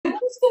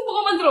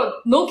뭐가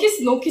만들어? No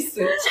kiss, no kiss.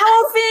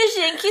 Shower finish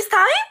and kiss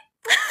time?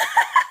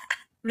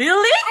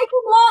 Really? I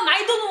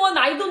don't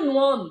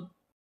want.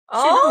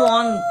 She don't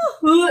want.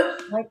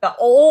 그러니까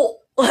오.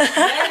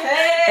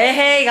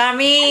 Hey,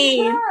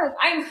 Gami.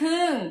 I'm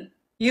흥.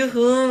 You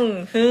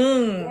흥.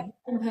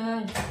 I'm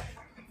흥.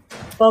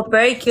 But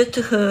very cute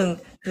흥.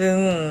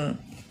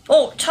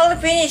 Oh, Charlie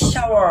finish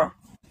shower.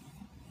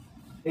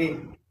 Hey.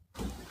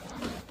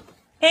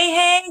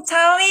 Hey,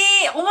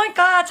 Charlie. Oh my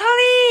God,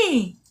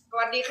 Charlie. ส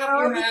วัสดีครับ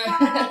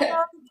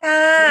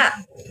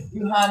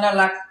ยูฮา น่า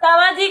รัก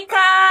사와디카.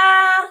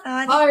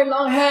 Hi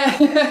long hair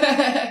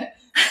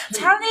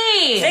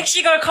Charlie. Sexy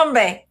girl come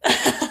back.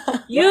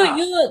 You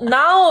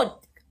now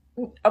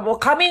뭐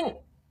가민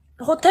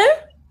호텔?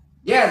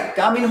 Yes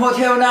Garmin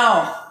Hotel now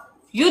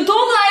You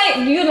don't lie.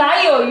 You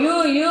liar. You.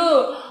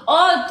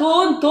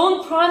 Don't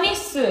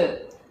promise.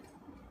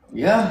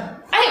 Yeah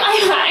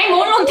I'm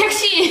alone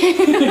taxi.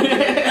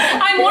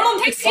 I'm alone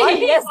taxi. Why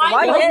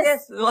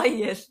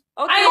yes?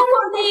 Okay. I'm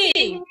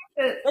alone.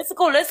 Let's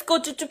go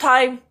쭈쭈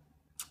time.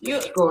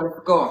 Let's go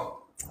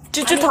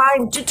쭈쭈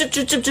time.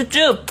 쭈쭈. 쭉ท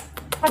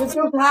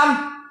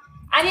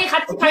아니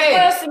같이 갈 오케이.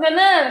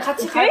 거였으면은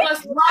같이 갈ำ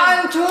거였으면 1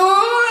 2 3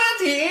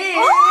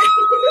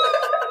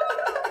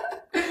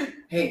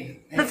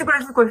 Hey Let's go.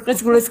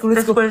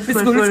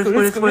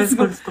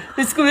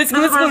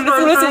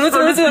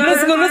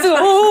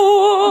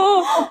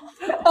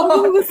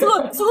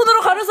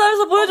 수건으로 가는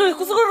사이에서 보여줘.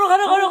 수건으로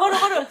가려.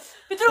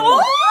 밑으로.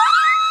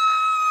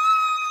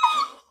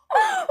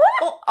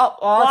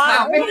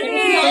 와, ไ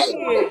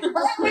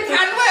ม่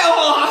ทันเว้ยโอ้โ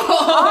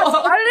ห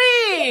빨리.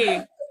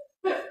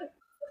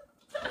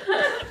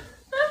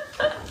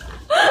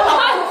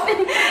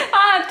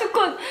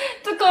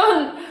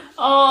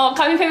 뚜콘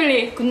가민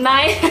패밀리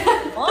굿나잇.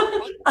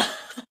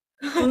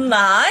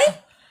 굿나잇?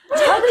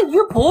 Charlie,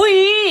 you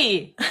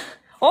boy.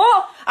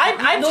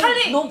 I'm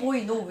Charlie. No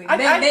boy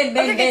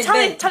Okay,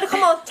 Charlie,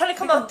 come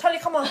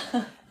on.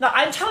 No,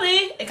 I'm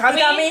Charlie.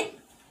 Gami.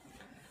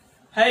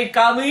 Hey,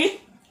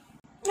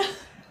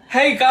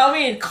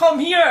 Gami, come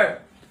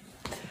here.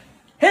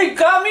 Hey,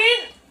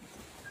 Gami.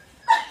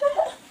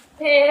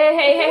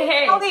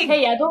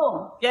 헤이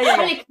야동. 야.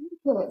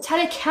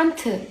 찰리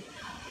캔트.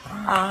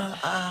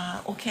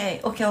 오케이.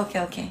 흥.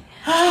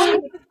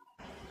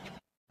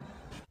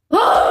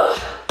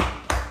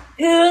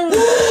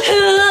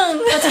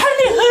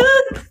 찰리 흥.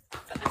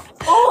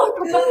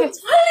 답답해.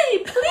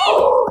 찰리,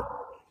 please.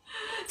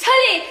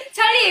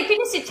 찰리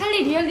피니시.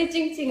 찰리 리얼리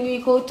찡찡.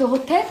 We go to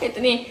hotel.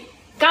 그랬더니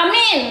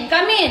가민.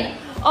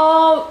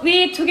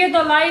 We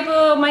together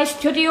live my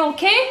studio,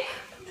 okay?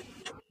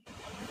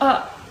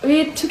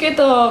 We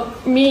together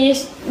me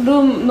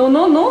room.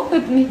 No.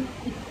 그랬더니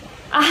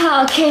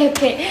오케이.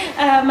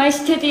 My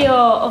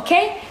studio,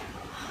 okay?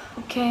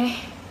 Okay.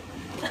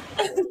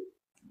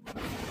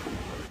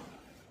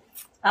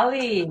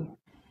 찰리.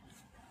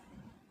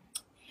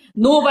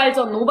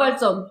 노발전.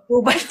 노발전.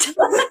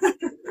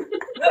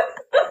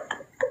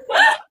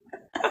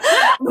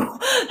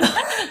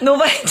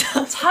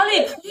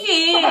 찰리,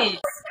 please.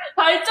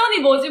 발전이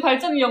뭐지?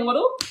 발전이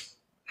영어로?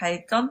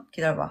 발전?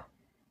 기다려봐.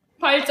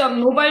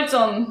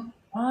 노발전.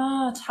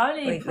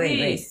 찰리,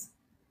 please.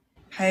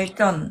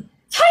 발전.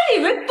 찰리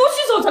왜 또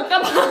씻어?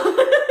 잠깐만.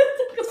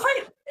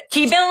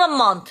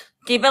 디벨롭먼트.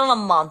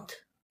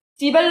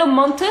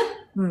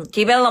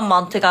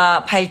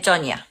 디벨롭먼트가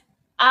발전이야.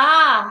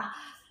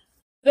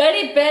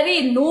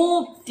 very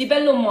no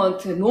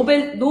development. No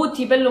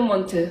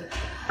development.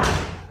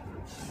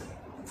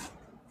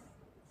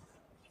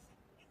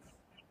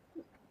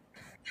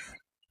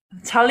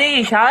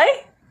 찰리,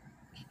 잘?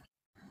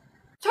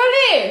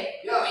 찰리!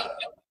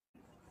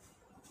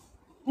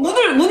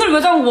 문을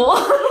왜 잠궈?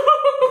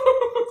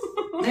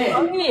 네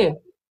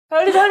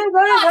찰리.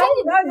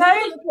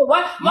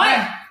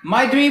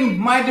 My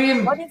dream What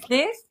is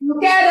this?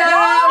 Together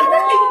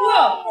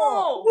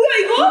뭐야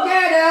이거?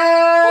 Together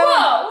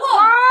우와!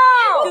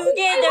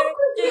 Together.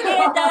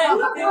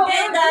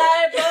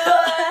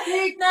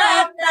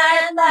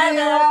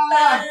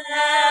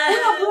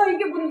 뭐야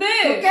이게 뭔데?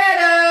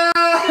 Together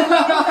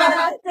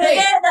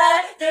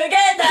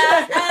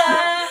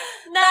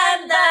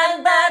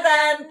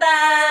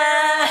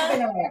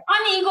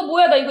아니 이거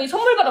뭐야? 나 이거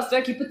선물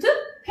받았어요? 기프트?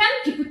 펜?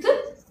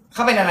 기프트? เข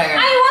าเป็นอะไรกัน I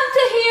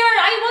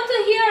want to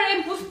hear and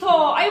booster.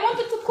 I want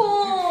to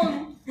con.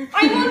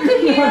 I want to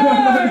hear.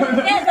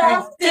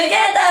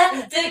 Together.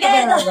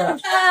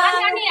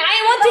 아니 I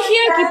want to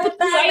hear gift.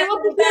 I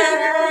want to hear.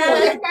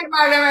 ใกล้ม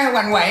ากเลยไหมห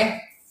วั่นไหว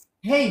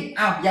เฮ้ย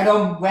อ้าวยาด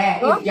มแวร์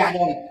ยาด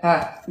ม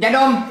ยาด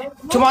ม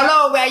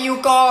tomorrow where you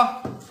go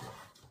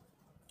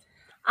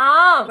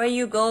Where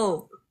you go?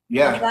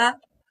 yeah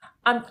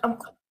I'm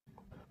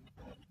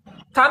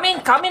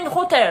Gamin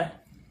hotel.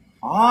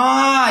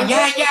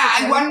 yeah I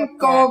want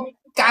go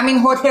Garmin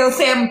Hotel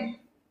same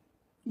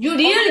You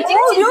really?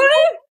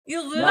 Really?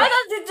 You really?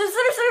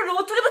 슬리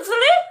어떻게 다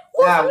슬리?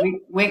 yeah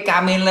we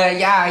Garmin เลย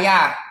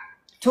yeah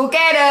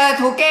together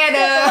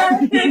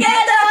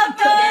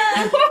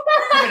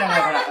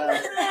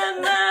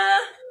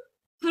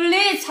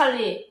플리즈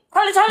찰리.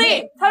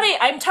 Charlie,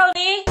 I'm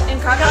Charlie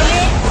and Kami.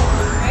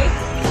 Right?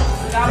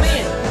 Kami.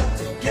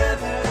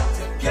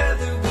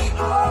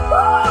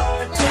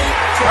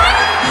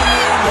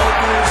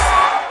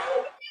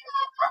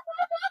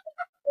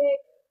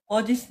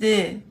 What is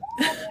this?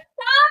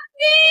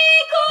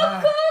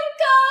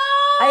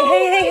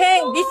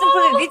 Hey, listen,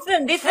 please,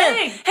 listen.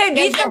 Hey,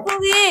 listen,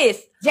 please.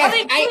 Yes,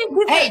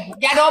 hey,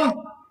 Yadom,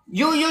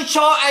 you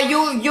show,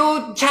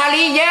 you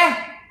Charlie,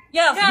 yeah?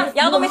 Yeah,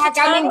 Yadom is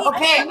Charlie.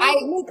 Okay, I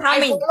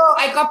Kami. follow,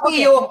 I copy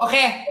you,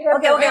 okay?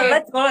 Okay,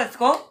 let's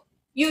go.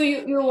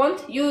 You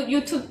want?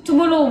 You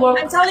tomorrow work.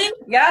 I'm Charlie.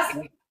 Yes.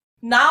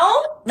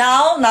 Now.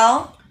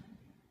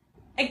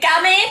 Hey,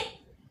 Kami,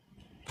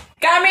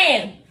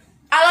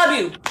 I love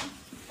you.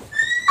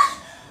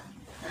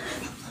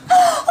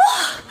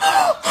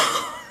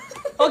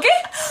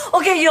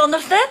 Okay, you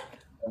understand?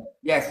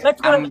 Yes.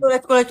 Let's go. I'm very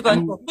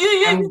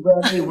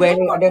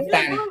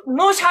understand.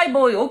 No shy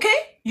boy, okay?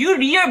 You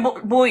real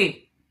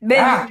boy.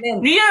 Ah.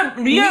 Real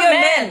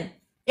man.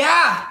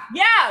 Yeah.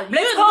 Yeah,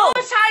 let's go.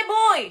 No shy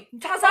boy.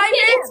 Shy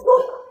man.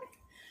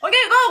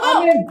 Okay, go.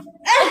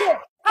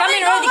 Come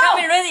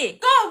in, ready.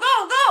 Go.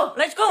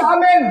 Let's go.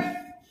 Come in.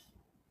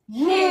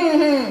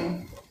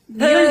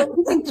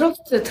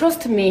 You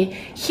trust me.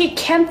 He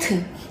can't.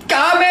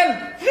 Come in.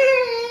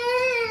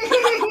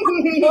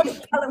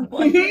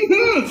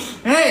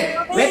 Hey,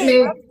 wait me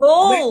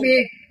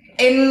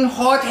in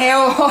hotel.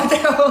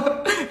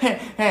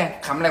 Hey,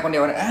 ขำอะไรคนเดี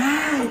ยวนะ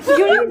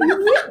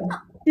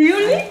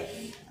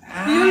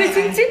Really,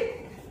 찡찡?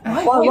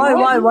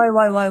 Why?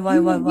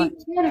 We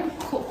can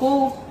go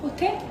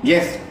hotel?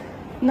 Yes,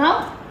 Now?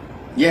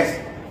 yes.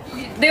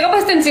 내가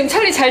봤을 땐 지금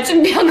찰리 잘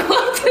준비한 것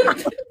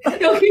같은데.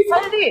 여기서.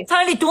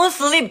 Charlie,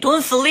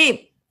 don't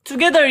sleep.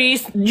 Together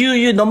is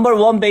you number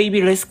one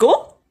baby. Let's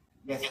go.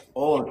 Yes.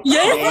 Oh.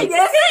 Yes.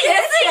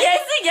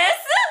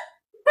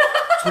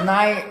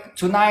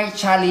 Tonight,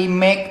 Charlie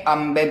make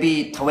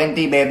baby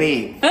 20 baby.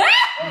 โ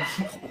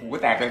อ้โห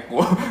แตกเลยกู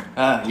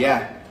yeah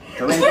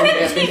 20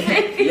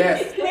 baby. Yes.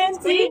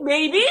 20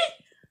 baby.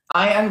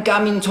 I am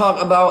coming talk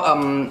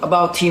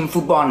about team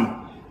football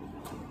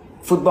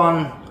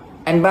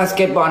and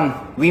basketball.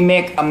 We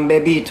make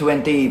baby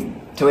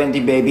 20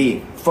 baby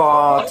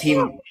for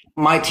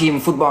my team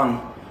football.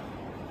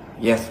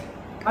 Yes.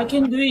 I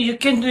can do it. You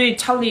can do it,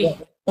 Charlie.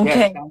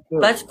 Okay.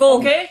 Let's go.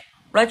 Okay.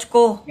 Let's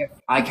go. Yes,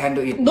 I can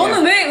do it.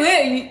 너는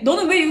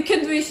왜 you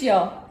can do it이야?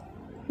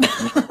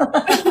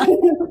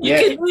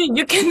 Yes.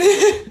 You can do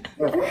it.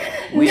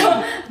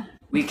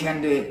 We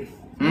can do it.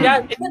 Yeah,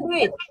 you can do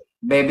it.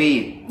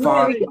 Baby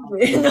for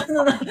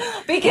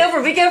Be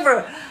careful.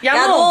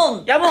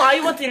 Yadong, I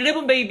want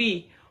 11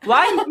 baby.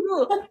 Why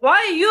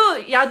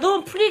you?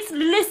 Yadong, please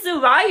release.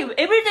 Why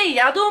every day?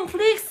 Yadong,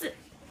 please.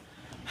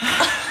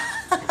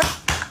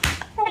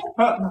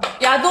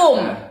 야돔.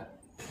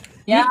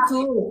 Yeah.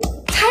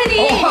 찰리.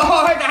 โอ้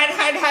ยได้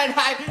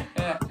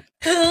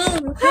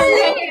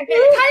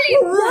찰리.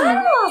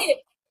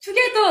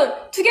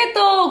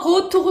 Together go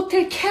to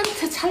hotel can't.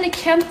 찰리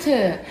can't.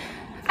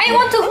 I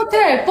want to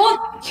hotel, but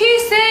he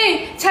say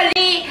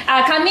Charlie,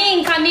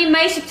 come in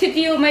my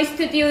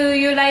studio,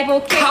 you live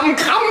okay. ค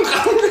ำ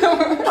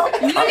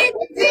Really?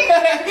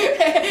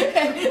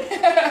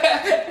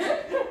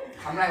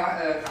 คำอะไรวะ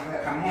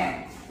คำแห้ง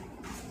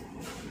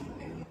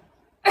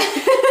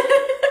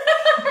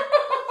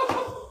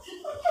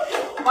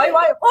Why?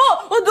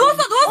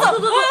 누웠어.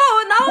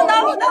 나와.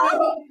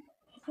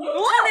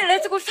 Charlie,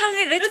 let's go.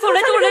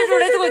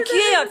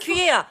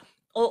 기회야.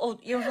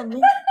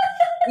 일어섰니?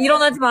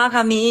 일어나지 마,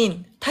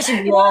 가민.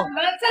 다시 누워.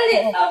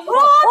 찰리.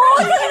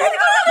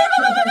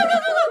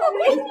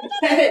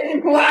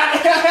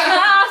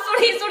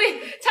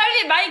 소리.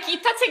 찰리 마이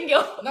기타 챙겨.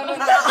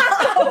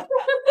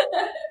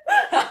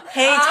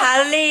 Hey,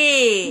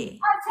 Charlie.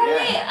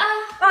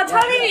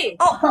 찰리.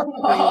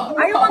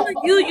 I want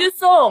you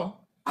song.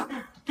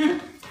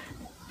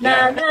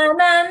 나.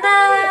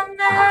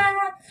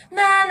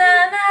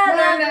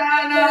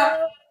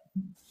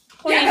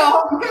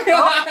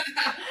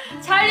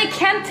 찰리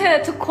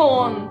can't to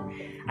con.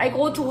 I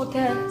go to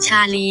hotel. ช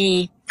าลี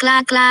กล้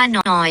าห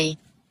น่อย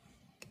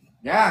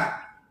Yeah.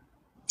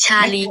 ชา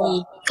ลี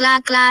กล้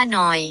าห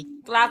น่อย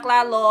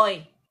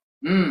글라글로이.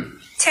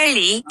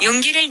 찰리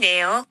용기를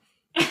내요.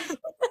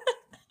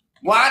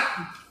 What?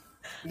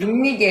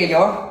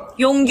 용기게요?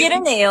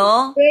 용기를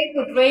내요.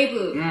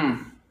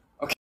 Brave.